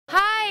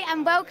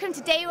and welcome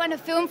to day one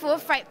of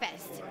Film4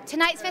 FrightFest.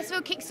 Tonight's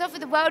festival kicks off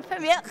with the world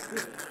premiere.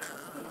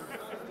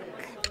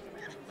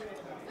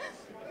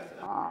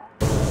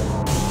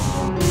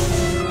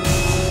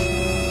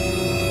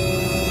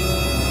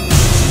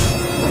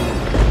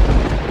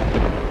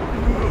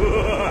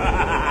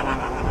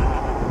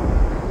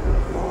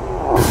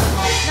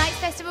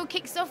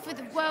 Kicks off with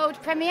the world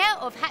premiere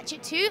of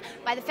Hatchet II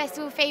by the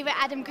festival favourite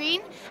Adam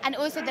Green, and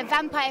also the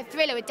vampire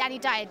thriller with Danny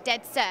Dyer,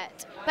 Dead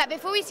Cert. But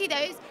before we see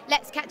those,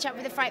 let's catch up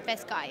with the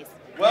FrightFest guys.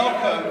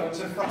 Welcome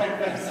to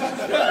FrightFest.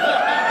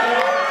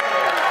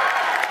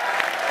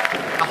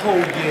 A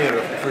whole year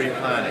of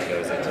pre-planning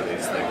goes into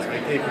these things. I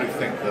mean, people who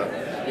think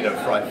that, you know,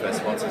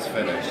 FrightFest, once it's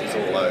finished, it's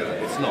all over.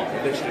 It's not.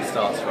 It literally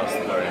starts for us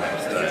the very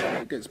next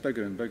day. It gets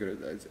bigger and bigger.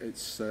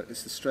 It's the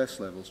stress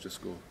levels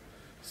just go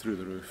through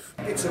the roof.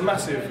 It's a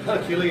massive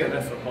Herculean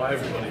effort by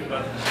everybody,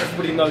 but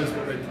everybody knows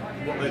what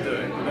they're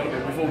doing.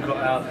 We've all got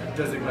our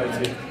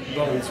designated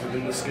roles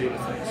within the scheme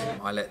of things.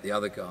 I let the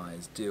other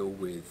guys deal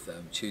with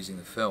choosing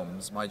the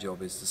films. My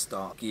job is to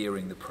start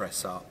gearing the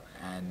press up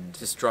and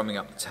just drumming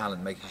up the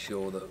talent, making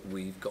sure that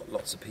we've got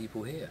lots of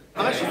people here.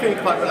 I'm actually feeling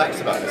quite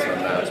relaxed about this one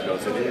now, to be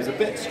honest with you. It was a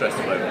bit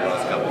stressful over the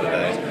last couple of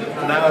days,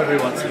 but now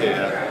everyone's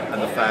here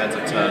and the fans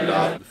have turned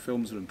up. The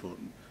films are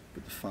important,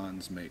 but the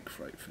fans make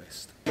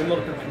FrightFest. A lot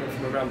of people coming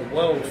from around the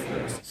world for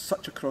this.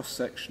 Such a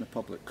cross-section of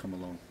public come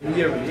along.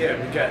 Year on year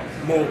we get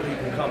more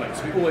people coming,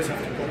 so we always have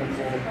to put on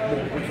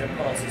more weekend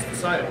passes for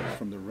sale.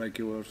 From the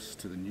regulars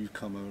to the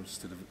newcomers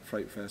to the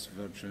FrightFest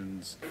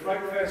virgins.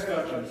 FrightFest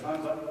virgins,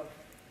 hands up.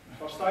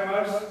 First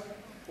timers,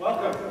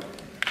 welcome.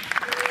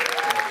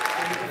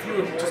 If you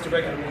were just a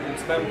regular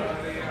audience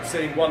member,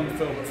 seeing one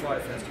film at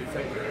FrightFest, you'd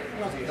think,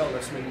 bloody hell,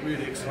 there's something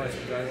really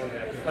exciting going on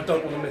here. I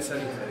don't want to miss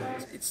anything.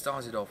 It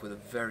started off with a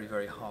very,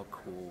 very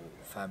hardcore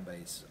fan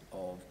base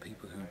of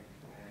people who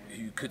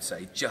you could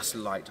say just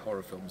liked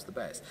horror films the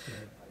best.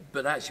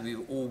 But actually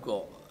we've all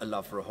got a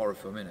love for a horror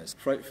film in us.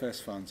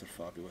 FrightFest fans are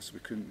fabulous. We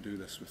couldn't do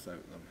this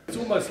without them. It's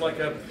almost like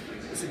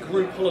it's a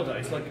group holiday.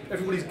 It's like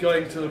everybody's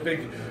going to a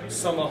big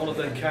summer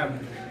holiday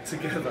camp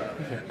together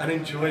and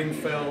enjoying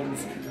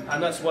films,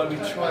 and that's why we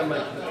try and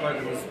make the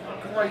program as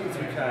great as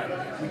we can.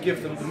 We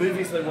give them the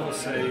movies they want to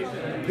see,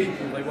 the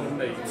people they want to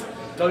meet.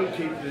 Don't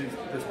keep the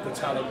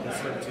talent and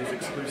celebrities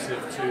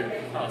exclusive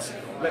to us.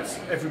 Let's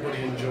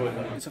everybody enjoy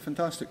them. It's a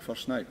fantastic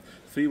first night.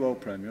 3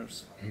 world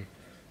premieres,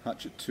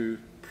 Hatchet II,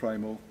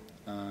 Primal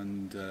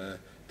and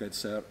Dead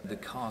Cert. The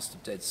cast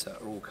of Dead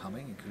Cert are all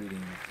coming,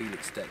 including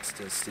Felix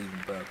Dexter, Stephen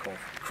Burkoff,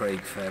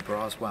 Craig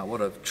Fairbrass. Wow,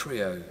 what a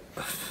trio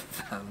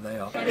they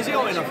are. Is it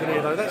hot enough in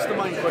here though? That's the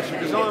main question,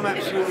 because I'm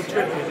absolutely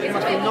dripping. It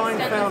must be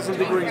 9,000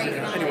 degrees in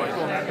here. Anyway,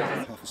 go on.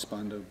 Half a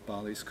Spandau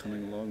Ballet's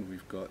coming along.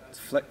 We've got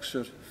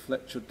Fletcher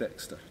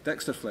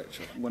Dexter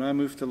Fletcher. When I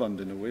moved to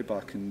London way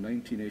back in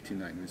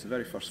 1989, he was the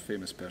very first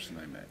famous person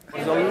I met.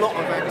 There's a lot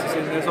of actors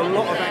in there. There's a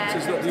lot of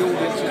actors that the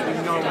audience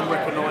will know and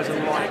recognise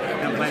and like.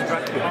 And playing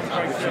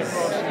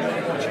Dracula.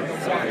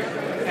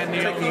 And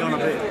take me on a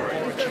bit.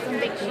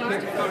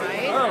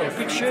 Oh,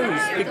 big shoes,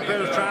 big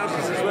pair of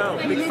trousers as well,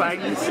 big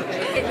fangs.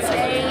 It's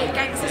a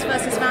gangsters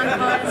versus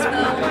vampires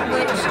film,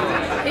 which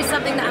is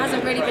something that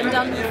hasn't really been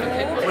done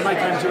before. When they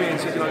came to me and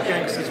said, you know,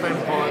 gangsters,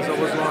 vampires, I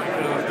was like,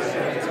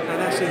 now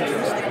that's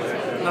interesting.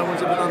 No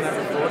one's ever done that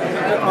before.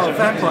 Oh,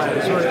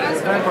 vampires, right.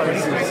 Vampires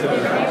is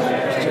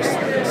just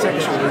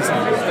sexual, isn't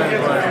it?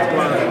 Vampires,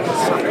 blood,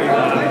 sucking.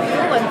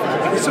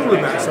 It's all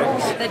about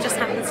sex. There just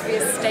happens to be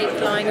a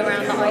stake lying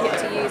around that I get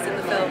to use in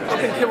the film.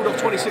 I've been killed off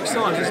 26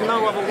 times. There's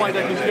no other way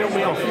they can kill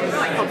me off.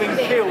 I've been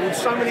killed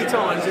so many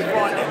times in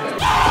frightening.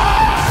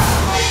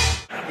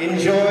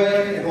 Enjoy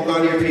and hold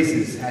on to your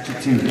pieces.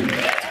 Hatchet II. To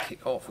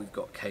kick off, we've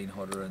got Kane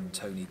Hodder and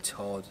Tony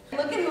Todd.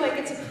 Look at who I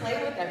get to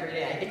play with every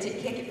day. I get to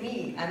kick at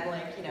me. I'm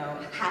like, you know,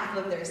 half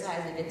of their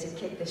size. I get to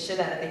kick the shit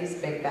out of these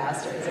big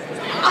bastards. It was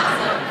awesome.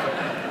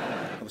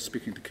 I was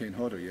speaking to Kane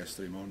Hodder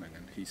yesterday morning,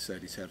 and he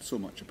said he's heard so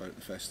much about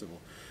the festival.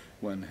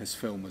 When his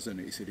film was in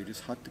it, he said he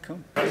just had to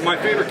come. My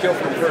favourite kill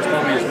from the first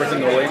movie is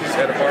ripping the lady's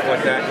head apart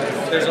like that.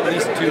 There's at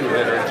least 2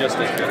 that are just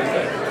as good as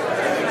that,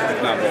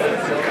 if not both.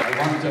 I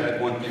wanted to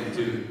add one thing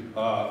too.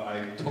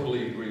 I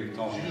totally agree with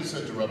Tony. Did you just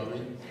interrupt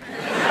me?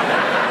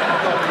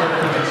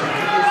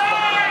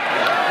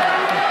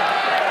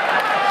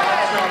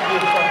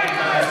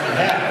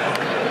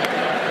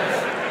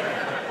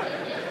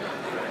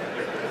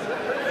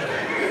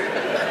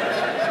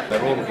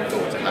 They're all looking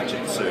forward to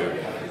Hatchet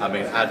II. I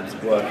mean, Adam's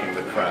working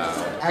the crowd.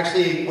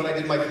 Actually, when I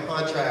did my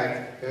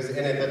contract, it was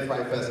in it that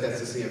FrightFest gets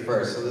to see it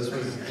first. So this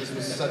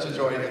was such a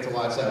joy to get to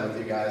watch that with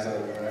you guys.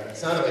 And it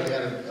sounded like you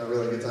had a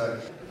really good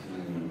time.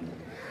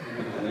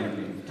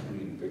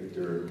 Between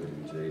Victor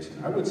and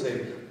Jason, I would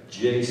say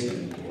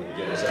Jason would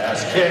get his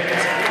ass kicked.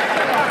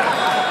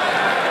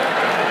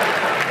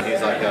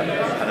 He's like an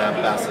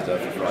ambassador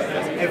for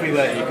FrightFest.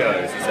 Everywhere he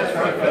goes, he says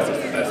FrightFest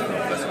is the best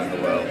film festival in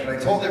the world. I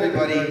told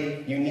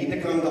everybody, you need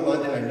to come to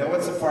London. I know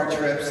it's a far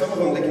trip. Some of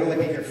them, they can only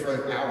be here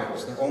for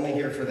hours. They're only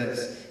here for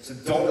this. So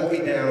don't let me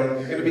down.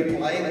 You're going to be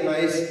polite and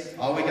nice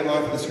all weekend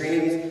long for the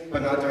screenings,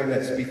 but not during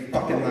this. Be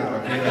fucking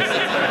loud,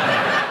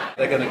 okay?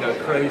 They're going to go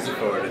crazy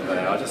for it in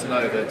there. I just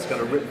know that it's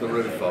going to rip the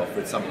roof off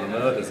with some of the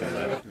murders in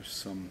there. There's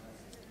some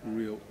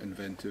real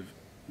inventive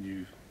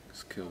new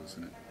skills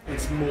in it.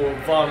 It's more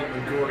violent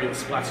and gory and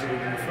splattery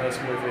than the first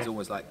movie. It's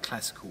almost like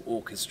classical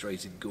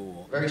orchestrated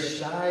gore. Very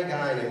shy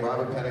guy named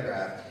Robert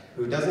Pendergraft,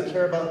 who doesn't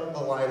care about the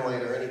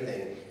limelight or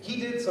anything. He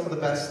did some of the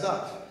best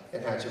stuff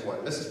in Hatchet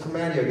 1. Mrs.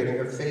 Primadio getting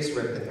her face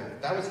ripped in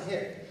half. That was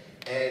him.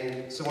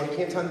 And so when it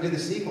came time to do the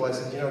sequel, I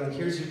said, you know,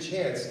 here's your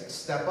chance,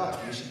 step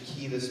up. You should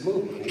key this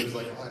movie. And he was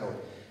like, oh,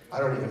 I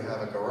don't even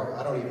have a garage.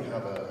 I don't even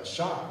have a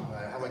shop.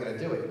 How am I going to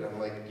do it? And I'm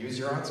like, use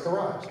your aunt's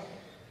garage.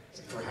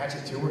 Said, for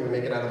Hatchet 2, we're going to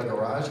make it out of a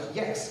garage?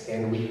 Yes,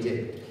 and we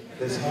did.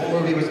 This whole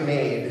movie was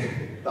made,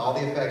 all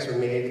the effects were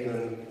made in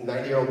a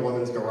 90-year-old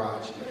woman's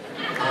garage.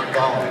 On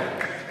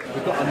Dolly.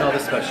 We've got another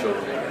special,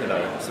 you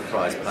know,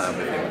 surprise plan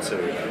with him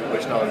too,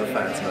 which none of the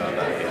fans know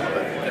about yet,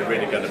 but they're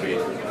really going to be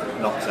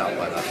knocked out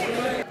by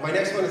that one. My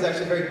next one is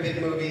actually a very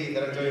big movie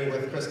that I'm doing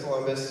with Chris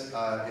Columbus.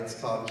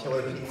 It's called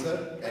Killer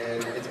Pizza,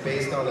 and it's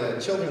based on a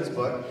children's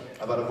book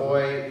about a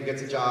boy who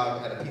gets a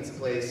job at a pizza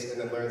place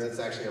and then learns it's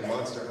actually a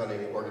monster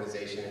hunting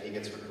organization and he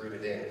gets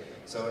recruited in.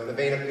 So in the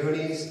vein of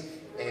Goonies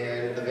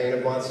and the vein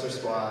of Monster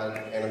Squad,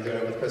 and I'm doing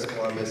it with Chris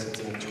Columbus, it's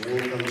a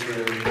dream come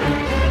true.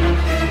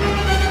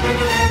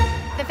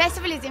 The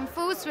festival is in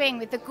full swing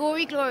with the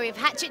gory glory of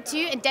Hatchet 2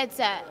 and Dead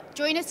Cert.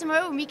 Join us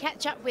tomorrow when we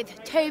catch up with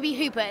Toby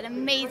Hooper, an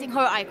amazing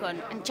horror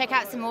icon, and check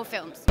out some more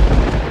films.